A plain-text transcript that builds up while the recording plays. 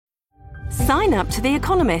Sign up to The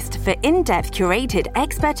Economist for in-depth curated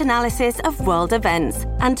expert analysis of world events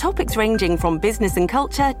and topics ranging from business and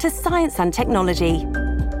culture to science and technology.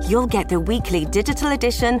 You'll get the weekly digital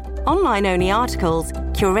edition, online-only articles,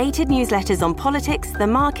 curated newsletters on politics, the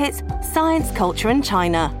markets, science, culture and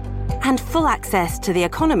China, and full access to The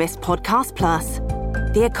Economist Podcast Plus.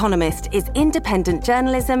 The Economist is independent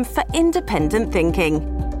journalism for independent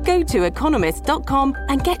thinking. Go to economist.com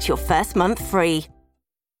and get your first month free.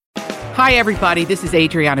 Hi, everybody. This is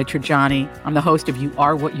Adriana Trajani. I'm the host of You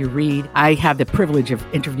Are What You Read. I have the privilege of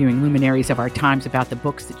interviewing luminaries of our times about the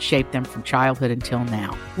books that shaped them from childhood until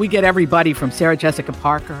now. We get everybody from Sarah Jessica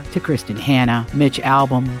Parker to Kristen Hanna, Mitch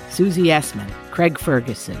Albom, Susie Essman, Craig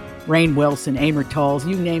Ferguson, Rainn Wilson, Amor Tolls,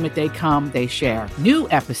 you name it, they come, they share. New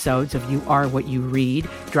episodes of You Are What You Read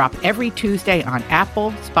drop every Tuesday on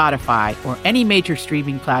Apple, Spotify, or any major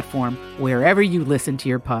streaming platform wherever you listen to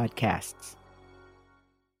your podcasts.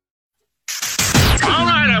 All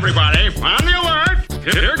right, everybody, on the alert.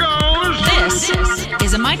 Here goes. This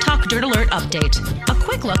is a myTalk Dirt Alert update. A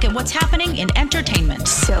quick look at what's happening in entertainment.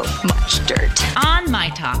 So much dirt. On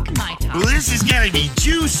myTalk. Well, this is going to be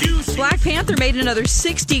juicy. Black Panther made another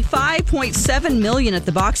 $65.7 million at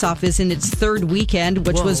the box office in its third weekend,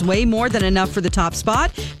 which was way more than enough for the top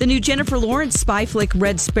spot. The new Jennifer Lawrence spy flick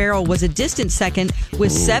Red Sparrow was a distant second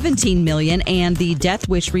with $17 million, and the Death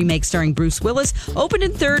Wish remake starring Bruce Willis opened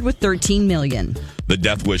in third with $13 million. The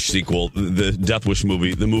Death Wish sequel, the Death Wish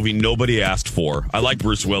movie, the movie nobody asked for. I like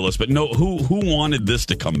Bruce Willis, but no, who wanted this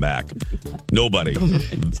to come back? Nobody.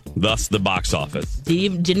 Thus, the box office. He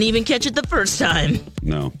didn't even catch it the first time.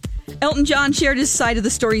 No. Elton John shared his side of the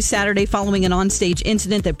story Saturday following an onstage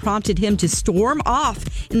incident that prompted him to storm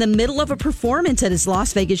off in the middle of a performance at his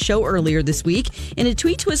Las Vegas show earlier this week. In a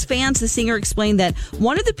tweet to his fans, the singer explained that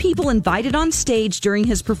one of the people invited on stage during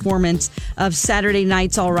his performance of Saturday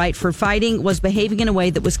Night's All Right for Fighting was behaving in a way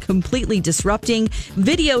that was completely disrupting.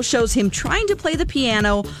 Video shows him trying to play the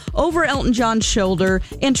piano over Elton John's shoulder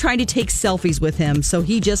and trying to take selfies with him, so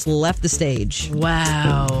he just left the stage.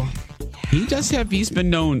 Wow. He's been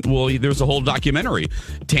known, well, there's a whole documentary,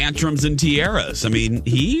 Tantrums and Tiaras. I mean,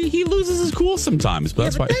 he loses his cool sometimes, but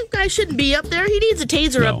that's why. That guy shouldn't be up there. He needs a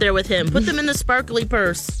taser up there with him. Put them in the sparkly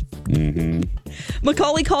purse. Mm-hmm.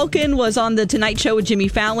 Macaulay Culkin was on The Tonight Show with Jimmy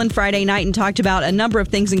Fallon Friday night and talked about a number of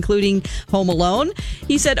things, including Home Alone.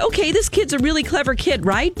 He said, okay, this kid's a really clever kid,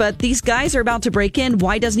 right? But these guys are about to break in.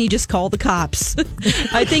 Why doesn't he just call the cops?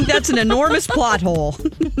 I think that's an enormous plot hole.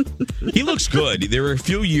 He looks good. There were a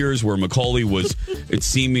few years where Macaulay was,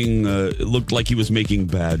 it looked like he was making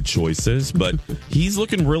bad choices, but he's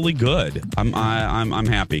looking really good. I'm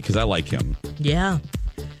happy because I like him. Yeah.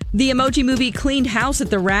 The Emoji Movie cleaned house at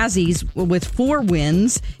the Razzies with 4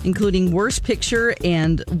 wins, including Worst Picture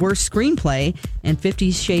and Worst Screenplay, and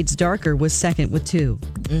 50 Shades Darker was second with 2.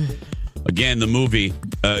 Again, the movie,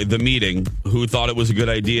 The Meeting, who thought it was a good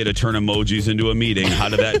idea to turn emojis into a meeting? How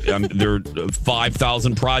did that? There are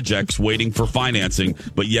 5,000 projects waiting for financing,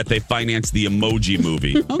 but yet they financed the Emoji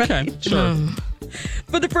Movie. Okay, sure.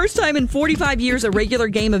 For the first time in 45 years, a regular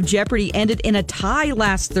game of Jeopardy ended in a tie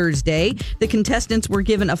last Thursday. The contestants were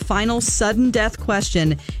given a final sudden death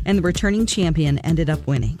question, and the returning champion ended up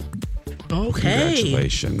winning. Okay.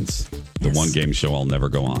 Congratulations. The one game show I'll never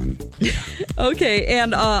go on. Okay,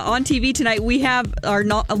 and on TV tonight, we have our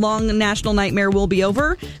long national nightmare will be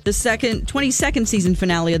over. The 22nd season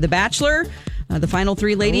finale of The Bachelor. The final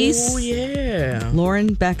 3 ladies. Oh, yeah.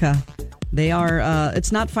 Lauren, Becca. They are,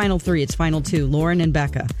 it's not final 3, it's final 2, Lauren and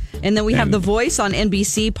Becca. And then we have The Voice on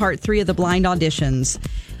NBC, part 3 of the blind auditions.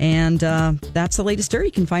 And that's the latest dirt.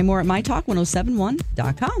 You can find more at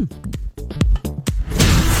mytalk1071.com.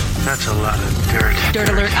 That's a lot of dirt. Dirt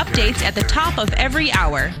Alert updates at the top of every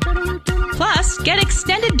hour. Plus, get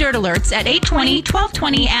extended Dirt Alerts at 8:20,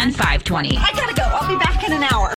 12:20, and 5:20. I gotta go. I'll be back in an hour.